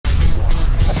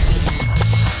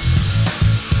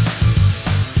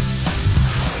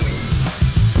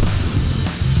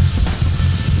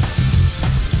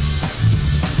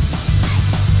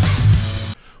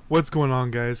What's going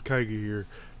on, guys? Kaiga here.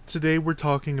 Today we're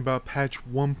talking about patch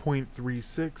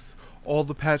 1.36. All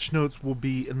the patch notes will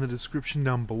be in the description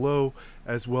down below,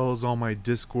 as well as on my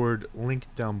Discord link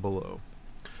down below.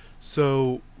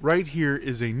 So right here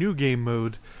is a new game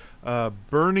mode.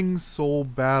 Burning Soul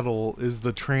Battle is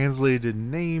the translated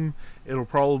name. It'll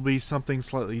probably be something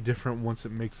slightly different once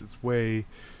it makes its way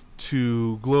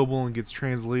to global and gets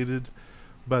translated,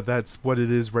 but that's what it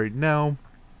is right now.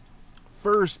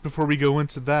 First, before we go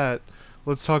into that,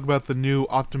 let's talk about the new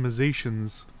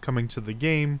optimizations coming to the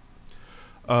game.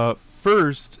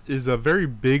 First is a very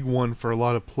big one for a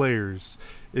lot of players,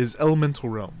 is Elemental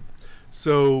Realm.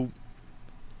 So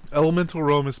Elemental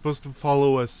Realm is supposed to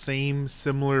follow a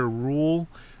similar rule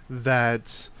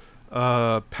that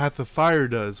Path of Fire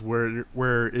does,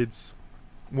 where it's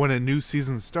when a new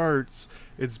season starts,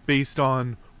 it's based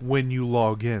on when you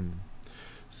log in.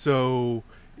 So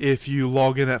if you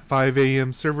log in at 5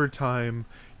 a.m. server time,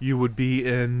 you would be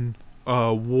in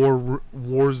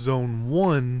War Zone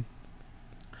 1,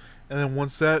 and then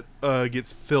once that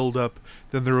gets filled up,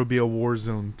 then there will be a War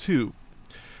Zone 2.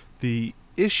 The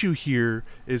issue here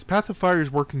is Path of Fire is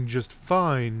working just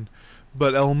fine,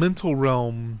 but Elemental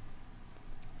Realm,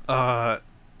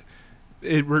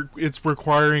 it's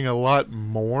requiring a lot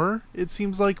more. It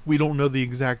seems like we don't know the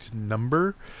exact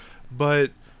number, but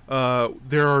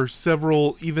there are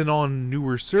several, even on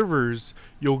newer servers,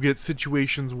 you'll get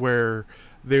situations where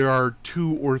there are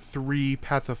 2 or 3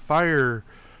 Path of Fire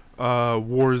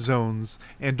war zones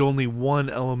and only 1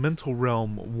 Elemental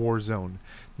Realm war zone.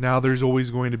 Now there's always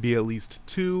going to be at least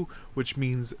 2, which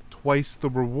means twice the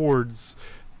rewards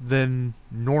than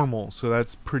normal, so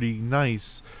that's pretty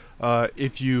nice.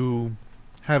 If you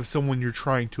have someone you're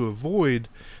trying to avoid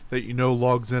that you know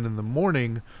logs in the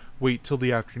morning, wait till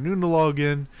the afternoon to log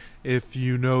in. If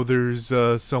you know there's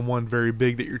someone very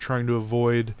big that you're trying to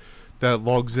avoid that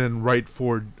logs in right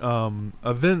for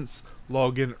events,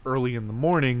 log in early in the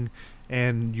morning,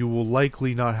 and you will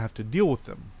likely not have to deal with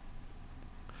them.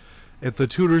 If the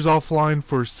tutor's offline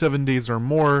for 7 days or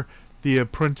more, the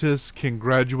apprentice can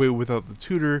graduate without the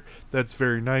tutor. That's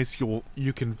very nice.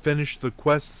 You can finish the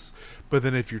quests, but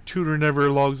then if your tutor never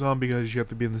logs on because you have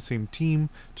to be in the same team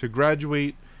to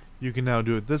graduate, you can now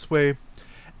do it this way.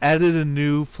 Added a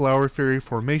new Flower Fairy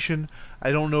formation.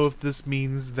 I don't know if this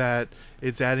means that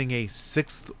it's adding a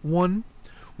 6th one,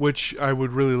 which I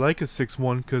would really like a 6th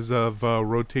one because of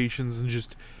rotations and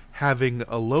just having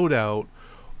a loadout,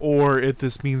 or if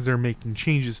this means they're making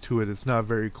changes to it. It's not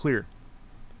very clear.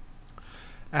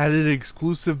 Added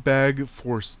exclusive bag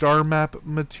for star map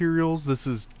materials. This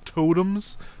is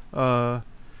totems,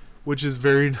 which is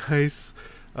very nice.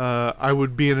 I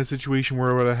would be in a situation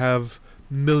where I would have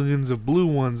millions of blue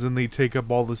ones and they take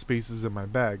up all the spaces in my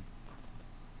bag.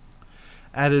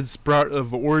 Added Sprout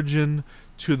of Origin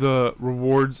to the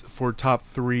rewards for top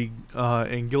 3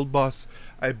 and Guild Boss.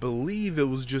 I believe it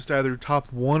was just either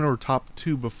top 1 or top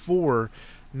 2 before.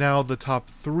 Now the top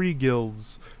 3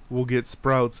 guilds will get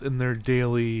sprouts in their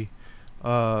daily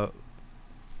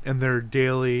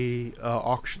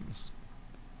auctions.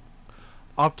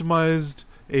 Optimized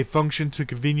a function to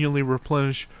conveniently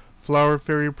replenish Flower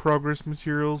Fairy progress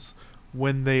materials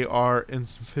when they are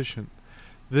insufficient.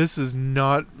 This is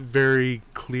not very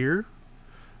clear.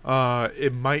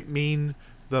 It might mean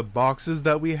the boxes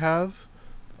that we have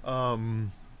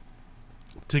to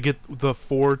get the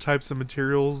 4 types of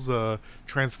materials,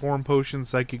 transform potions,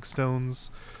 psychic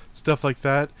stones, stuff like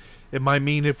that. It might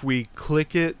mean if we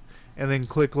click it and then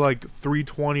click like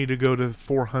 320 to go to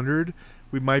 400,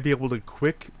 we might be able to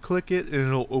quick click it and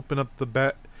it'll open up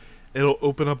it'll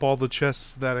open up all the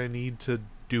chests that I need to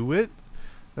do it.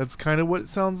 That's kind of what it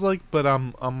sounds like, but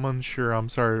I'm unsure. I'm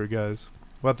sorry, guys.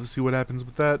 We'll have to see what happens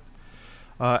with that.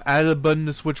 Add a button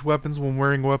to switch weapons when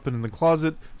wearing a weapon in the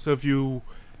closet. So if you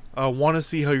want to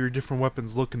see how your different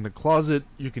weapons look in the closet,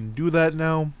 you can do that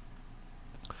now.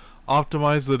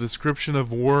 Optimize the description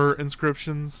of war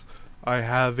inscriptions. I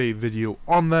have a video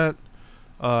on that.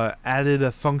 Added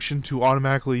a function to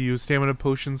automatically use stamina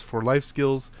potions for life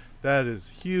skills. That is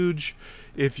huge.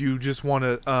 If you just want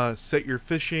to set your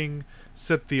fishing,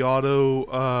 set the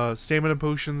auto stamina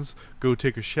potions, go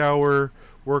take a shower,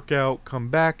 work out, come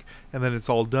back, and then it's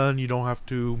all done. You don't have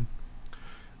to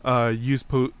use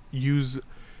all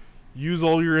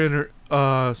your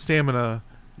stamina,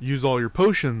 use all your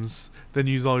potions, then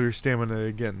use all your stamina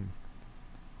again.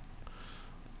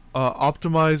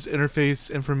 Optimize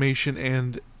interface information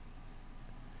and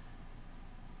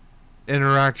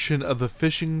interaction of the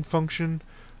fishing function.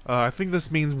 I think this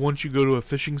means once you go to a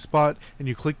fishing spot and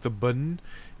you click the button,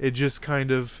 it just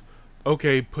kind of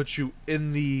puts you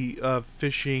in the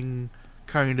fishing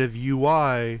kind of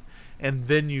UI, and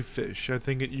then you fish. I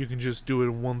think you can just do it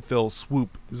in one fell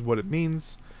swoop is what it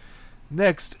means.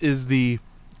 Next is the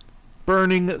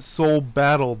Burning Soul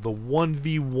Battle, the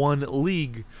 1v1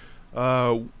 league.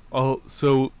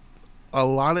 So a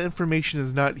lot of information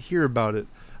is not here about it.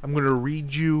 I'm going to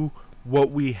read you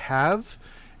what we have,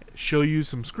 show you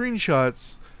some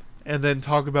screenshots, and then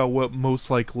talk about what most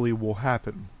likely will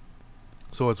happen.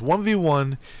 So it's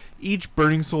 1v1. Each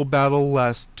Burning Soul battle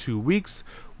lasts 2 weeks,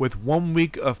 with 1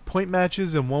 week of point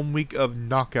matches and 1 week of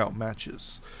knockout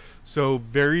matches. So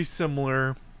very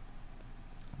similar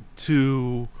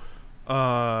to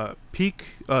Shrine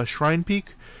Peak,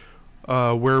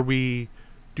 where we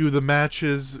do the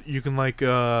matches. You can like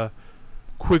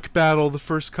quick battle the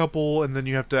first couple, and then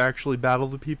you have to actually battle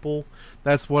the people.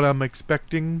 That's what I'm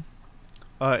expecting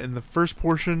in the first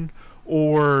portion,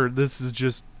 or this is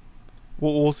just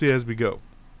we'll see as we go.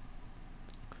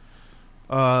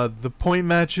 The point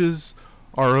matches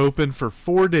are open for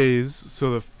 4 days.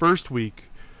 So the first week,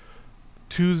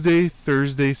 Tuesday,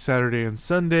 Thursday, Saturday, and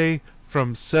Sunday,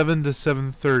 from 7 to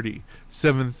 7:30.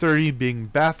 7:30 being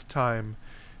bath time.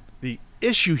 The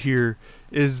issue here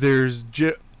is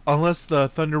unless the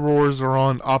Thunder Roars are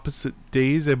on opposite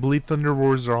days, I believe Thunder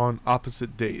Roars are on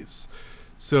opposite days.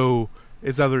 So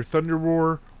it's either Thunder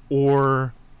Roar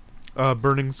or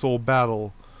Burning Soul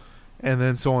Battle. And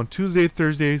then so on Tuesday,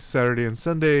 Thursday, Saturday, and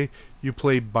Sunday, you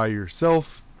play by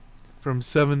yourself from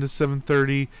 7 to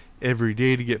 7:30 every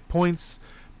day to get points.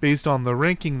 Based on the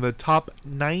ranking, the top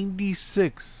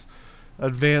 96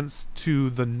 advance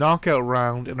to the knockout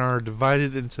round and are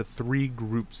divided into 3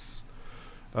 groups.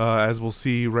 As we'll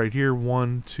see right here,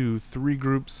 1, 2, 3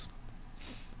 groups.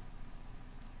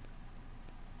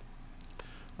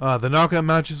 The knockout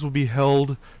matches will be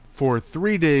held for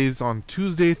 3 days on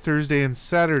Tuesday, Thursday, and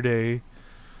Saturday,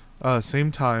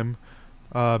 same time.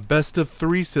 Best of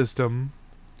 3 system.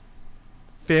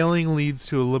 Failing leads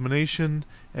to elimination,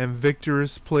 and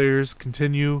victorious players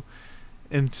continue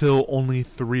until only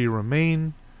 3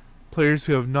 remain. Players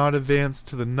who have not advanced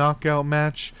to the knockout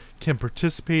match can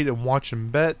participate and watch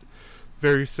and bet.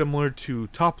 Very similar to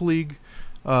Top League,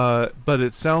 but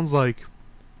it sounds like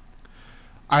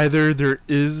either there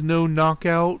is no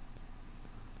knockout,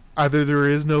 either there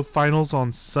is no finals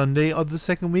on Sunday of the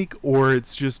second week, or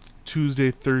it's just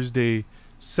Tuesday, Thursday,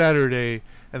 Saturday,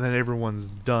 and then everyone's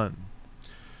done.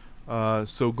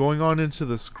 So going on into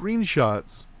the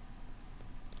screenshots,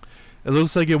 it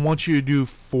looks like it wants you to do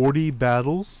 40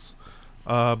 battles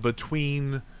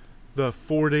between the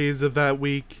 4 days of that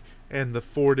week and the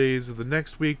 4 days of the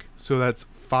next week. So that's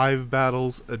 5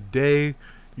 battles a day.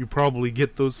 You probably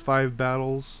get those 5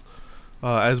 battles.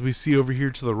 As we see over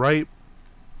here to the right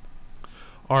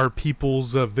are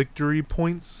people's victory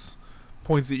points.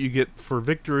 Points that you get for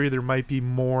victory. There might be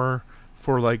more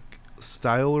for like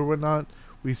style or whatnot.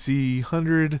 We see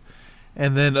 100,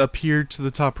 and then up here to the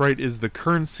top right is the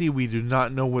currency. We do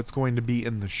not know what's going to be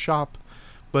in the shop,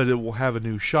 but it will have a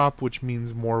new shop, which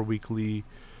means more weekly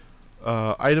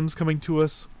items coming to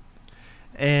us.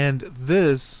 And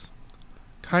this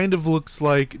kind of looks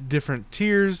like different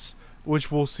tiers,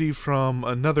 which we'll see from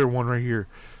another one right here.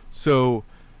 So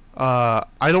I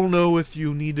don't know if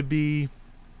you need to be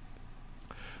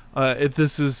if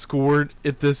this is scored,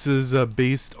 if this is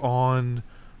based on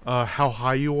how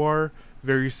high you are.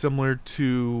 Very similar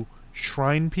to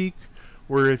Shrine Peak,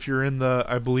 where if you're in the,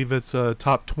 I believe it's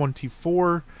top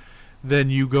 24, then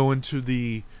you go into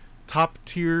the top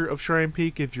tier of Shrine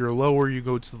Peak. If you're lower, you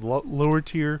go to the lower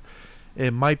tier.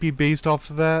 It might be based off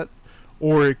of that,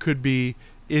 or it could be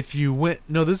if you went,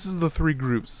 no, this is the 3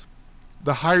 groups.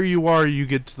 The higher you are, you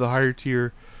get to the higher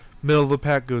tier. Middle of the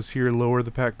pack goes here, lower of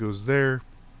the pack goes there.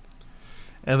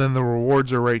 And then the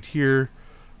rewards are right here.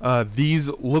 These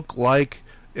look like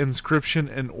inscription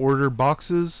and order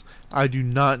boxes. I do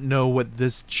not know what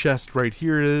this chest right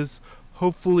here is.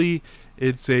 Hopefully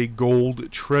it's a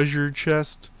gold treasure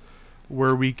chest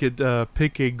where we could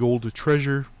pick a gold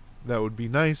treasure. That would be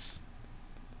nice.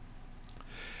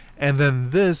 And then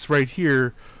this right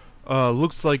here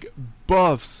looks like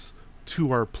buffs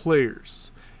to our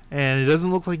players, and it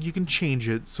doesn't look like you can change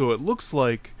it. So it looks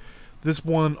like this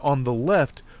one on the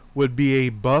left would be a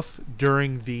buff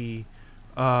during the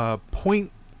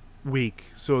point week.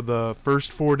 So the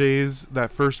first 4 days,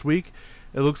 that first week,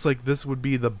 it looks like this would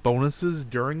be the bonuses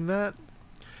during that.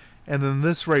 And then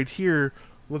this right here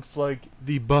looks like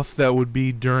the buff that would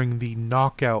be during the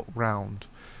knockout round.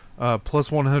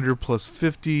 Plus 100, plus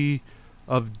 50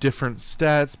 of different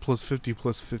stats, plus 50,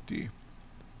 plus 50.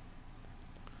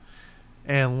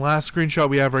 And last screenshot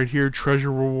we have right here,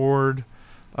 treasure reward.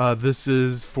 This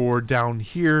is for down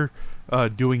here.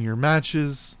 doing your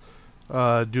matches,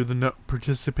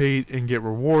 participate and get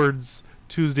rewards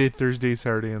Tuesday, Thursday,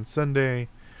 Saturday, and Sunday.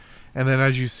 And then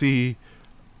as you see,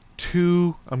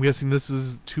 I'm guessing this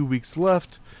is 2 weeks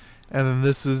left, and then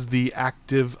this is the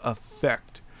active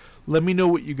effect. Let me know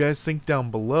what you guys think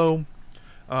down below.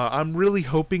 I'm really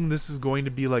hoping this is going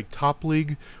to be like Top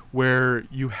League, where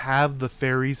you have the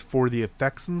fairies for the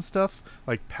effects and stuff,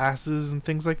 like passes and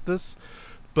things like this,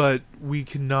 but we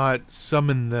cannot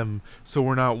summon them, so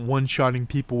we're not one-shotting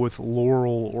people with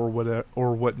Laurel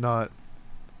or whatnot.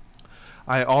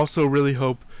 I also really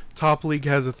hope Top League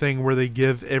has a thing where they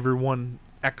give everyone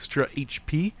extra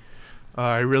HP.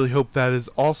 I really hope that is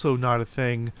also not a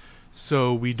thing,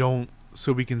 so we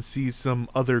can see some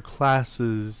other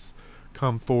classes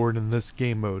come forward in this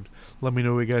game mode. Let me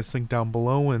know what you guys think down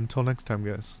below, and until next time,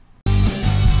 guys.